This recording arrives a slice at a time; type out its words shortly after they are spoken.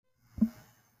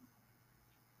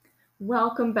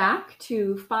Welcome back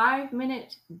to 5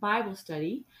 Minute Bible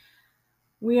Study.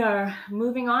 We are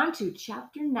moving on to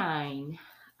chapter 9.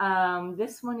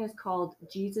 This one is called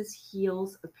Jesus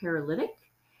Heals a Paralytic.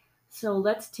 So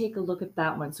let's take a look at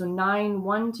that one. So 9,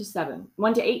 1 to 7,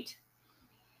 1 to 8.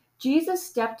 Jesus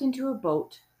stepped into a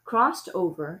boat, crossed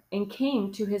over, and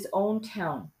came to his own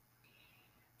town.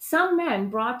 Some men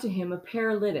brought to him a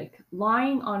paralytic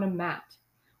lying on a mat.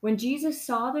 When Jesus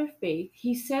saw their faith,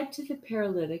 he said to the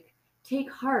paralytic,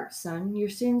 "Take heart, son, your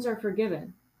sins are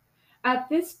forgiven." At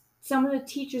this, some of the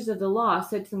teachers of the law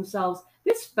said to themselves,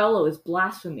 "This fellow is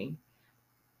blaspheming."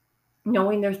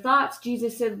 Knowing their thoughts,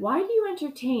 Jesus said, "Why do you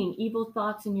entertain evil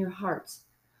thoughts in your hearts?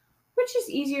 Which is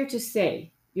easier to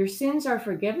say, 'Your sins are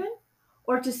forgiven,'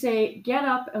 or to say, 'Get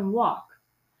up and walk'?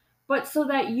 But so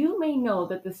that you may know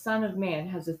that the Son of Man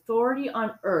has authority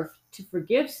on earth to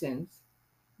forgive sins."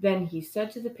 Then he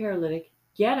said to the paralytic,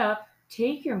 "Get up,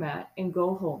 take your mat, and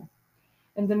go home."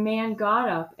 And the man got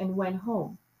up and went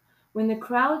home. When the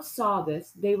crowd saw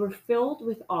this, they were filled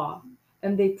with awe,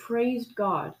 and they praised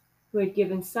God, who had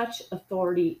given such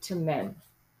authority to men.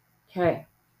 Okay.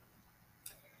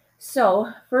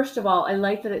 So, first of all, I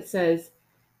like that it says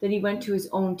that he went to his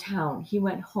own town. He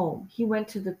went home. He went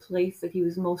to the place that he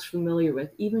was most familiar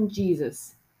with. Even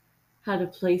Jesus had a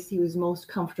place he was most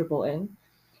comfortable in.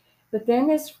 But then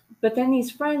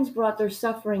these friends brought their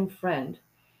suffering friend,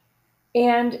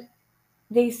 and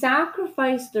they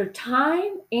sacrificed their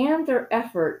time and their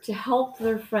effort to help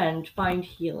their friend find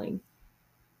healing.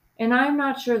 And I'm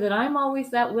not sure that I'm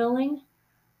always that willing.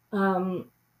 And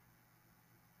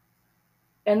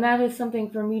that is something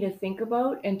for me to think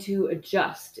about and to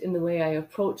adjust in the way I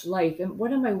approach life. And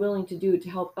what am I willing to do to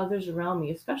help others around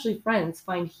me, especially friends,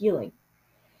 find healing?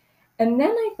 And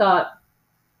then I thought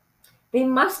they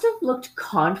must have looked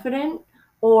confident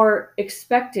or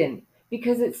expectant,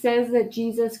 because it says that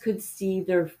Jesus could see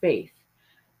their faith.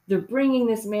 They're bringing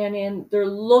this man in, they're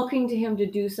looking to him to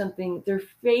do something. Their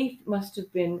faith must have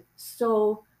been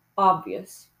so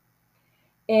obvious.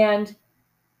 And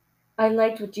I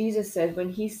liked what Jesus said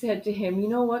when he said to him, "You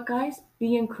know what, guys?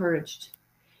 Be encouraged.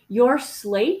 Your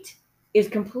slate is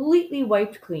completely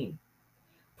wiped clean.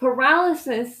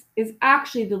 Paralysis is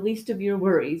actually the least of your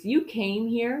worries. You came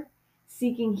here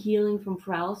seeking healing from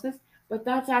paralysis, but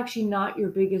that's actually not your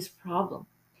biggest problem.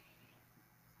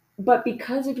 But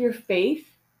because of your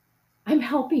faith, I'm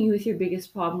helping you with your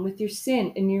biggest problem, with your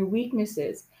sin and your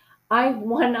weaknesses. I've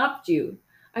one-upped you.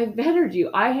 I've bettered you.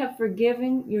 I have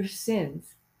forgiven your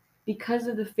sins because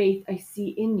of the faith I see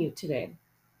in you today."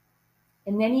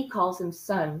 And then he calls him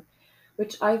son,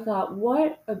 which I thought,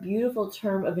 what a beautiful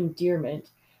term of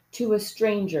endearment to a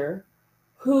stranger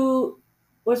who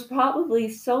was probably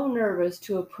so nervous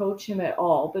to approach him at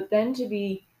all, but then to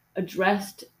be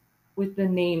addressed with the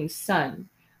name son.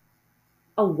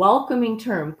 A welcoming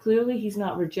term. Clearly, he's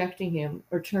not rejecting him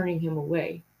or turning him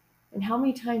away. And how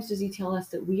many times does he tell us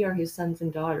that we are his sons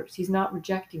and daughters? He's not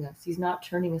rejecting us. He's not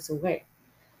turning us away.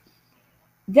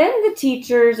 Then the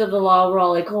teachers of the law were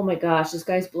all like, "Oh my gosh, this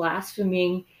guy's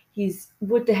blaspheming.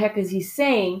 What the heck is he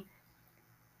saying?"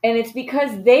 And it's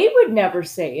because they would never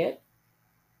say it,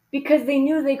 because they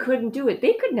knew they couldn't do it.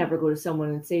 They could never go to someone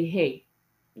and say, "Hey,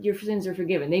 your sins are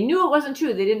forgiven." They knew it wasn't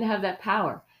true. They didn't have that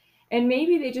power. And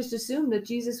maybe they just assumed that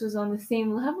Jesus was on the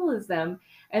same level as them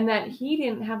and that he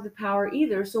didn't have the power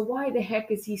either. So why the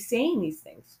heck is he saying these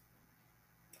things?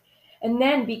 And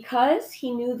then because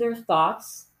he knew their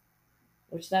thoughts,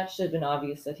 which that should have been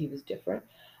obvious that he was different,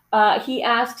 he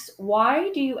asks,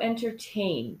 "Why do you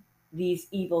entertain these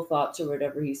evil thoughts," or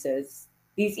whatever he says,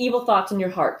 "these evil thoughts in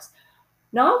your hearts?"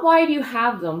 Not why do you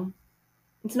have them.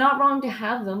 It's not wrong to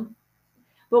have them,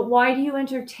 but why do you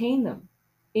entertain them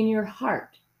in your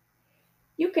heart?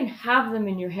 You can have them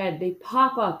in your head. They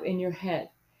pop up in your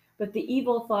head, but the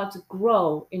evil thoughts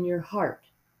grow in your heart.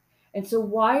 And so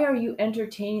why are you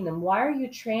entertaining them? Why are you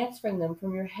transferring them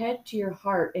from your head to your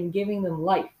heart and giving them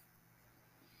life?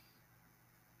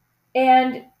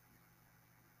 And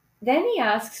then he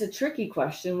asks a tricky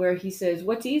question where he says,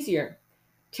 what's easier,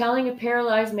 telling a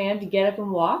paralyzed man to get up and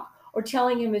walk, or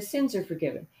telling him his sins are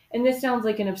forgiven? And this sounds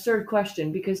like an absurd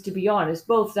question because, to be honest,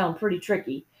 both sound pretty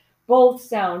tricky. Both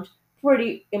sound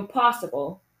pretty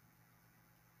impossible,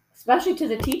 especially to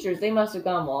the teachers. They must have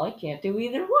gone, "Well, I can't do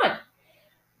either one."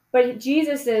 But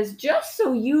Jesus says, "Just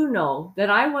so you know that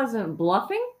I wasn't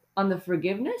bluffing on the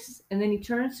forgiveness." And then he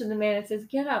turns to the man and says,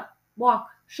 "Get up, walk,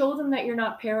 show them that you're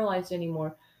not paralyzed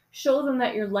anymore. Show them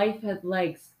that your life has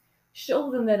legs.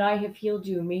 Show them that I have healed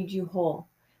you and made you whole.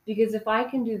 Because if I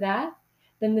can do that,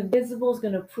 then the visible is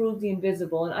going to prove the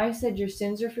invisible. And I said your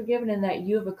sins are forgiven and that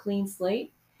you have a clean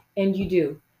slate, and you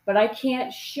do. but I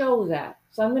can't show that.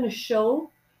 So I'm going to show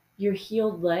your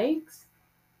healed legs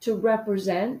to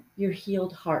represent your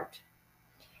healed heart.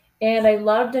 And I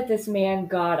loved that this man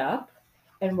got up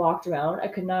and walked around. I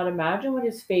could not imagine what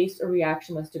his face or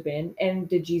reaction must have been. And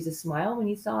did Jesus smile when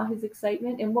he saw his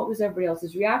excitement? And what was everybody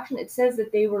else's reaction? It says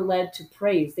that they were led to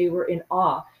praise, they were in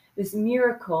awe. This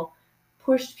miracle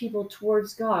pushed people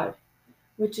towards God,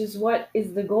 which is what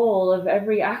is the goal of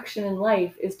every action in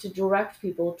life, is to direct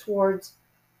people towards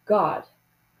God.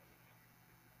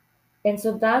 And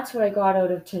so that's what I got out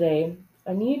of today.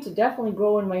 I need to definitely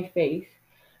grow in my faith.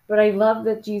 But I love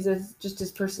that Jesus, just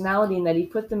his personality, and that he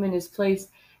put them in his place,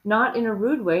 not in a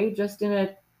rude way, just in an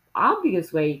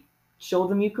obvious way. Show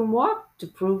them you can walk to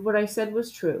prove what I said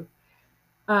was true.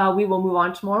 We will move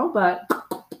on tomorrow, but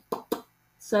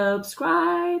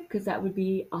subscribe because that would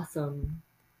be awesome.